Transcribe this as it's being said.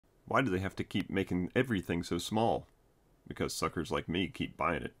Why do they have to keep making everything so small? Because suckers like me keep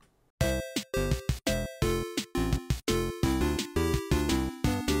buying it.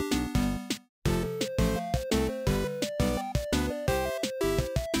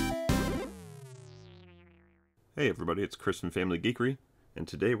 Hey everybody, it's Chris from Family Geekery, and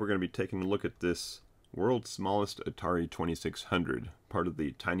today we're going to be taking a look at this world's smallest Atari 2600, part of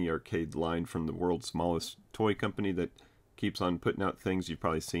the Tiny Arcade line from the world's smallest toy company that keeps on putting out things. You've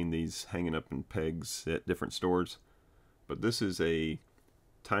probably seen these hanging up in pegs at different stores. But this is a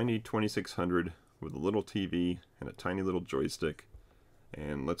tiny 2600 with a little TV and a tiny little joystick.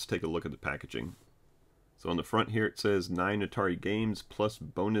 And let's take a look at the packaging. So on the front here it says 9 Atari games plus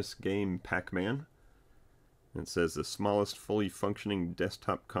bonus game Pac-Man. It says the smallest fully functioning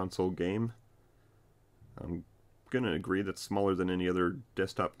desktop console game. I'm going to agree that's smaller than any other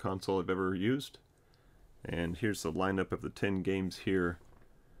desktop console I've ever used. And here's the lineup of the 10 games here.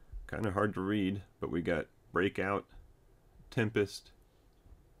 Kind of hard to read, but we got Breakout, Tempest,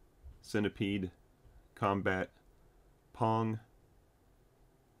 Centipede, Combat, Pong.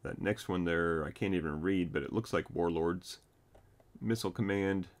 That next one there I can't even read, but it looks like Warlords, Missile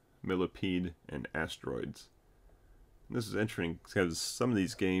Command, Millipede, and Asteroids. This is interesting because some of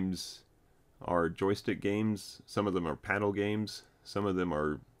these games are joystick games, some of them are paddle games, some of them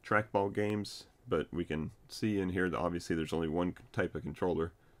are trackball games, but we can see in here that obviously there's only one type of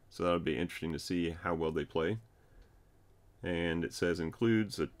controller, so that'll be interesting to see how well they play. And it says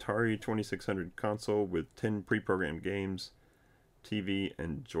includes Atari 2600 console with 10 pre-programmed games, TV,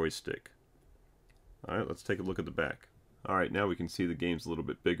 and joystick. Alright, let's take a look at the back. Alright, now we can see the games a little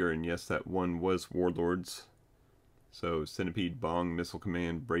bit bigger, and yes, that one was Warlords. So Centipede, Bong, Missile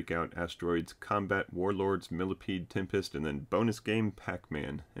Command, Breakout, Asteroids, Combat, Warlords, Millipede, Tempest, and then bonus game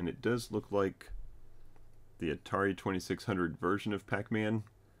Pac-Man. And it does look like the Atari 2600 version of Pac-Man,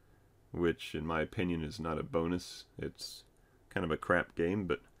 which in my opinion is not a bonus. It's kind of a crap game,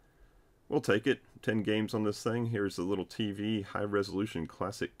 but we'll take it. 10 games on this thing. Here's the little TV, high resolution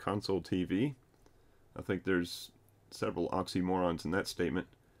classic console TV. I think there's several oxymorons in that statement.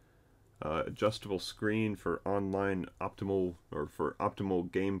 Adjustable screen for online optimal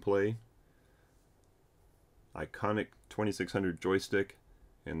gameplay. Iconic 2600 joystick,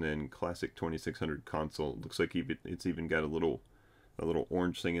 and then classic 2600 console. Looks like it's even got a little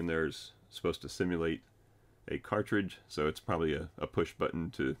orange thing in there. Is supposed to simulate a cartridge, so it's probably a push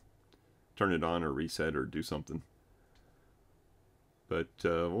button to turn it on or reset or do something. But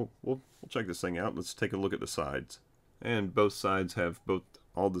we'll check this thing out. Let's take a look at the sides. And both sides have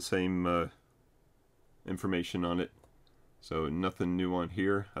all the same information on it, so nothing new on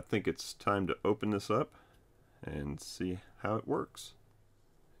here. I think it's time to open this up and see how it works.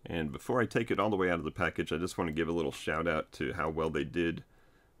 And before I take it all the way out of the package, I just want to give a little shout out to how well they did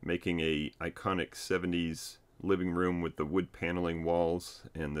making a iconic 70s living room with the wood paneling walls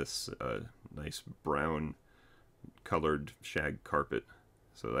and this nice brown colored shag carpet.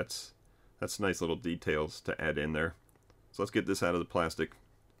 So that's nice little details to add in there. So let's get this out of the plastic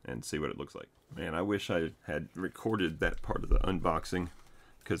and see what it looks like. Man, I wish I had recorded that part of the unboxing,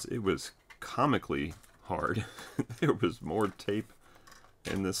 because it was comically hard. There was more tape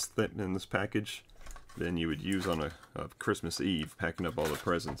in this package than you would use on a Christmas Eve packing up all the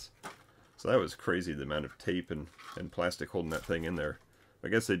presents. So that was crazy, the amount of tape and plastic holding that thing in there. I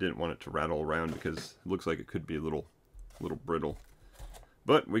guess they didn't want it to rattle around because it looks like it could be a little brittle.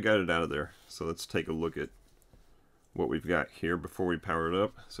 But we got it out of there. So let's take a look at what we've got here before we power it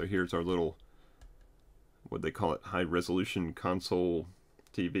up. So here's our little, what they call it, high resolution console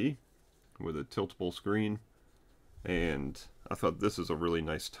TV with a tiltable screen. And I thought this is a really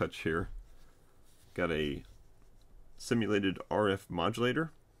nice touch here. Got a simulated RF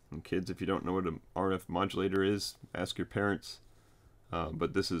modulator. And kids, if you don't know what an RF modulator is, ask your parents.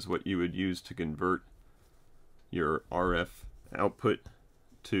 But this is what you would use to convert your RF output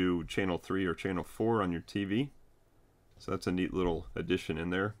to channel 3 or channel 4 on your TV. So that's a neat little addition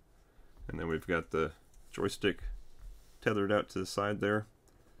in there. And then we've got the joystick tethered out to the side there.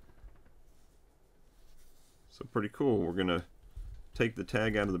 So pretty cool. We're gonna take the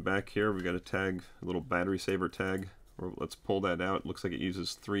tag out of the back here. We got a tag, a little battery saver tag. Let's pull that out. It looks like it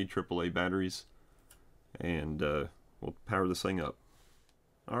uses 3 AAA batteries. And we'll power this thing up.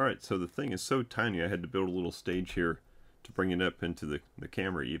 Alright, so the thing is so tiny I had to build a little stage here to bring it up into the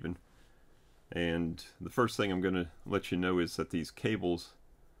camera even. And the first thing I'm going to let you know is that these cables,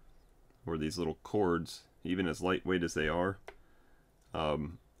 or these little cords, even as lightweight as they are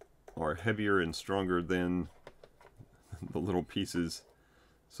heavier and stronger than the little pieces.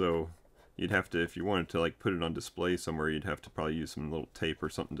 So You'd have to, if you wanted to like put it on display somewhere, you'd have to probably use some little tape or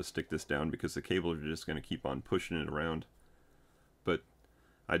something to stick this down, because the cables are just going to keep on pushing it around. But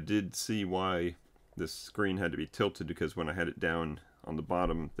I did see why this screen had to be tilted, because when I had it down on the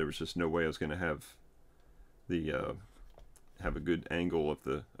bottom, there was just no way I was going to have the have a good angle of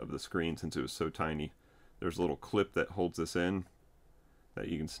the screen, since it was so tiny. There's a little clip that holds this in, that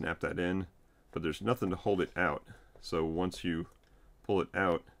you can snap that in, but there's nothing to hold it out. So once you pull it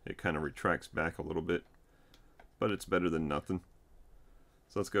out, it kind of retracts back a little bit, but it's better than nothing.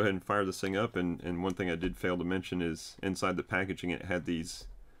 So let's go ahead and fire this thing up. And one thing I did fail to mention is inside the packaging, it had these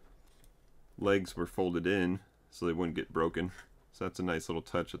legs were folded in so they wouldn't get broken. So that's a nice little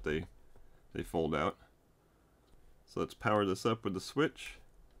touch that they fold out. So let's power this up with the switch.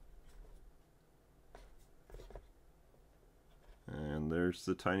 And there's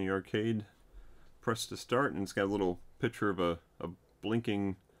the Tiny Arcade. Press to start, and it's got a little picture of a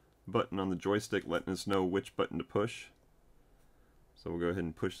blinking button on the joystick letting us know which button to push. So we'll go ahead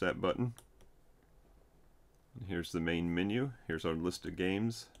and push that button. And here's the main menu. Here's our list of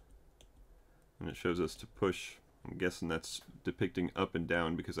games. And it shows us to push. I'm guessing that's depicting up and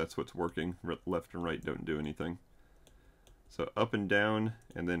down, because that's what's working. Left and right don't do anything. So up and down,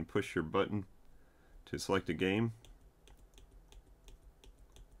 and then push your button to select a game.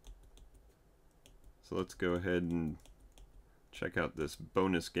 So let's go ahead and check out this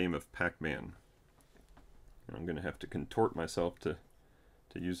bonus game of Pac-Man. I'm going to have to contort myself to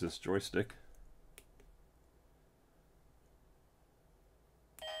use this joystick.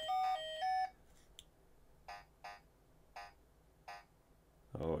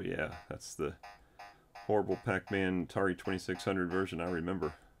 Oh yeah, that's the horrible Pac-Man Atari 2600 version I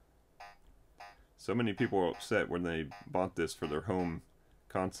remember. So many people were upset when they bought this for their home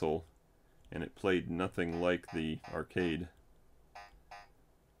console, and it played nothing like the arcade.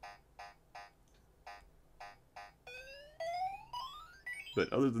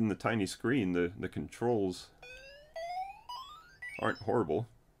 But other than the tiny screen, the controls aren't horrible.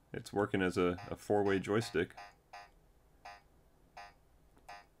 It's working as a four-way joystick.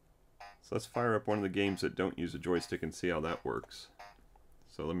 So let's fire up one of the games that don't use a joystick and see how that works.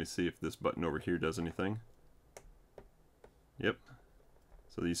 So let me see if this button over here does anything. Yep.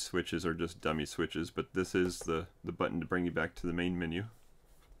 So these switches are just dummy switches, but this is the button to bring you back to the main menu.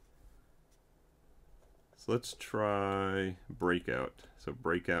 So let's try Breakout. So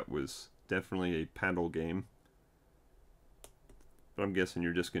Breakout was definitely a paddle game, but I'm guessing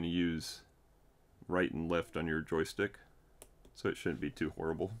you're just going to use right and left on your joystick, so it shouldn't be too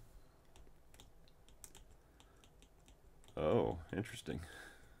horrible. Oh, interesting.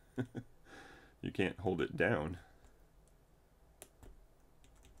 You can't hold it down.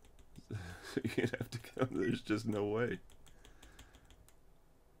 You'd have to go, there's just no way.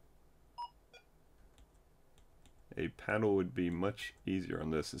 A paddle would be much easier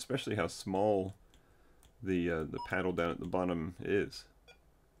on this, especially how small the paddle down at the bottom is.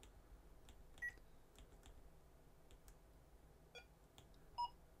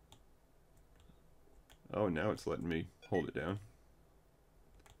 Oh, now it's letting me hold it down.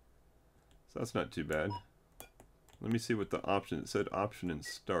 So that's not too bad. Let me see what the option, it said option and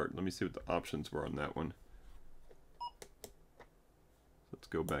start. Let me see what the options were on that one. Let's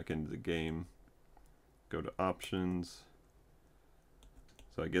go back into the game. Go to options.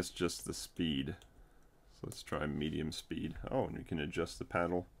 So I guess just the speed. So let's try medium speed. Oh, and you can adjust the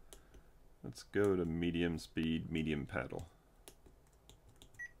paddle. Let's go to medium speed, medium paddle.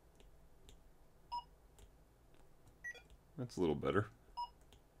 That's a little better.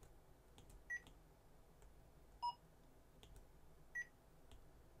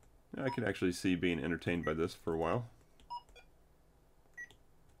 I could actually see being entertained by this for a while.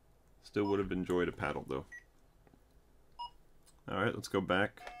 Still would have enjoyed a paddle though. Alright, let's go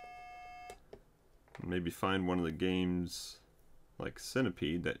back. Maybe find one of the games like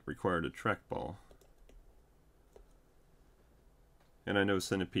Centipede that required a trackball. And I know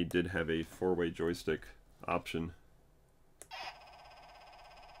Centipede did have a four-way joystick option.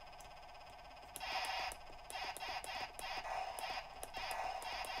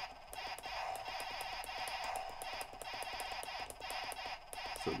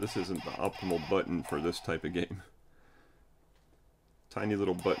 So this isn't the optimal button for this type of game. Tiny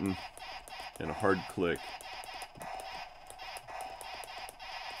little button and a hard click.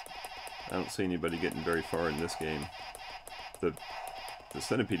 I don't see anybody getting very far in this game. The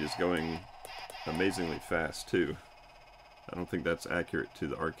Centipede is going amazingly fast too. I don't think that's accurate to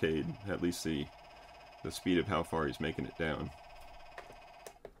the arcade, at least the speed of how far he's making it down.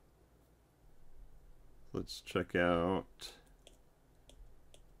 Let's check out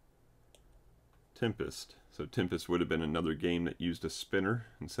Tempest. So Tempest would have been another game that used a spinner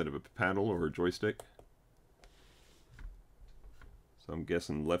instead of a paddle or a joystick. So I'm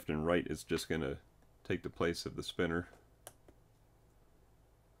guessing left and right is just going to take the place of the spinner.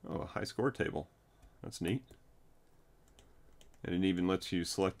 Oh, a high score table. That's neat. And it even lets you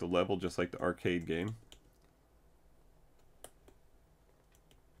select the level just like the arcade game.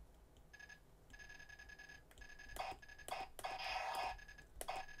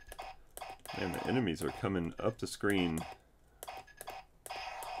 And the enemies are coming up the screen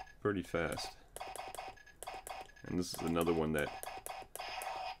pretty fast. And this is another one that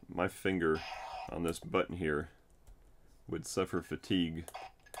my finger on this button here would suffer fatigue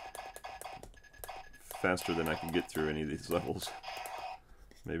faster than I can get through any of these levels.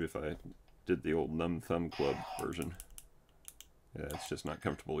 Maybe if I did the old numb thumb club version. Yeah, it's just not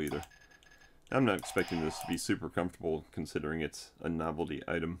comfortable either. I'm not expecting this to be super comfortable considering it's a novelty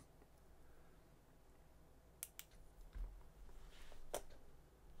item.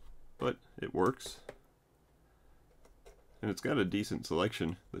 But it works. And it's got a decent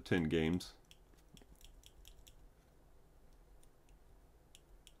selection, the 10 games.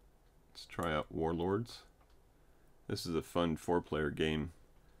 Let's try out Warlords. This is a fun 4-player game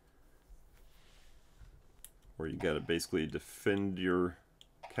where you gotta basically defend your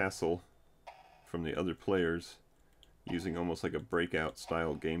castle from the other players using almost like a breakout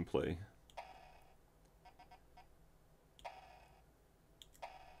style gameplay.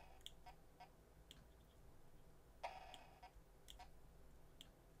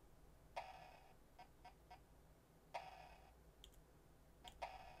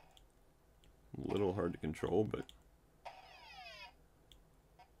 A little hard to control, but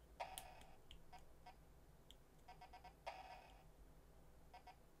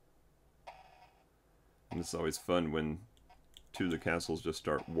and it's always fun when two of the castles just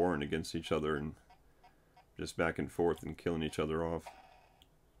start warring against each other and just back and forth and killing each other off.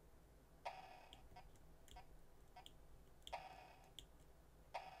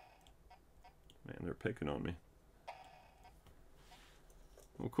 Man, they're picking on me.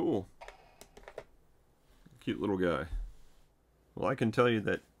 Well, cool. Cute little guy. Well, I can tell you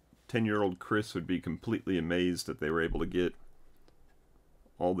that 10-year-old Chris would be completely amazed that they were able to get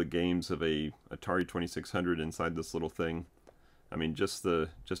all the games of a Atari 2600 inside this little thing. I mean, just a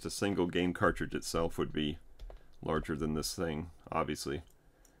single game cartridge itself would be larger than this thing, obviously.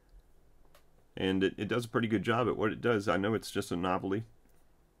 And it does a pretty good job at what it does. I know it's just a novelty,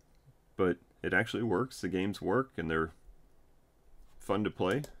 but it actually works. The games work, and they're fun to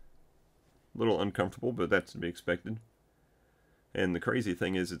play. A little uncomfortable, but that's to be expected. And the crazy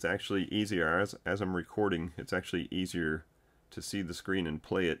thing is, it's actually easier, as I'm recording, it's actually easier to see the screen and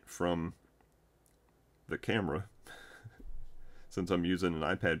play it from the camera, since I'm using an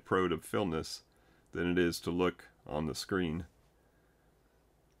iPad Pro to film this, than it is to look on the screen.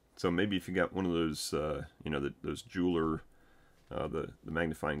 So maybe if you got one of those, you know, those jeweler, the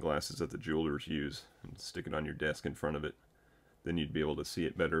magnifying glasses that the jewelers use, and stick it on your desk in front of it, then you'd be able to see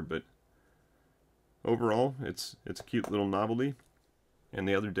it better. But overall, it's a cute little novelty. And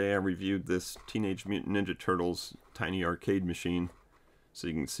the other day I reviewed this Teenage Mutant Ninja Turtles Tiny Arcade Machine, so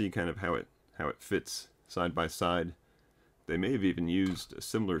you can see kind of how it fits side by side. They may have even used a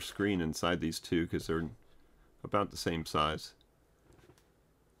similar screen inside these two because they're about the same size.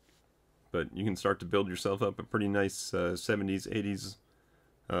 But you can start to build yourself up a pretty nice 70s, 80s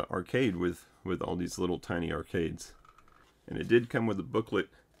arcade with all these little tiny arcades. And it did come with a booklet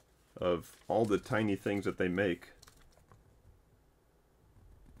of all the tiny things that they make.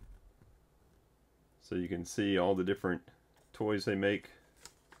 So you can see all the different toys they make,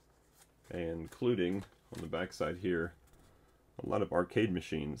 and including, on the back side here, a lot of arcade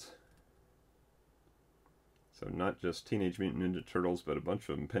machines. So not just Teenage Mutant Ninja Turtles, but a bunch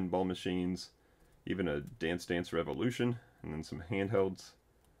of them. Pinball machines, even a Dance Dance Revolution, and then some handhelds.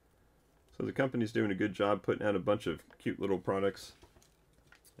 So the company's doing a good job putting out a bunch of cute little products.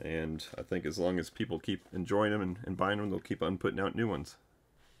 And I think as long as people keep enjoying them and buying them, they'll keep on putting out new ones.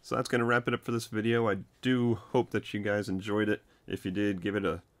 So that's going to wrap it up for this video. I do hope that you guys enjoyed it. If you did, give it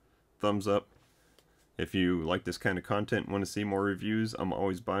a thumbs up. If you like this kind of content and want to see more reviews, I'm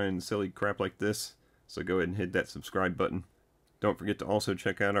always buying silly crap like this. So go ahead and hit that subscribe button. Don't forget to also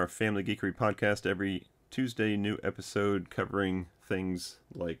check out our Family Geekery Podcast. Every Tuesday, new episode covering things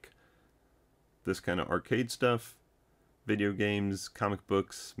like this kind of arcade stuff, video games, comic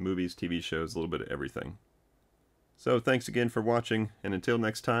books, movies, TV shows, a little bit of everything. So thanks again for watching, and until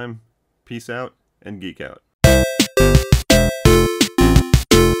next time, peace out and geek out.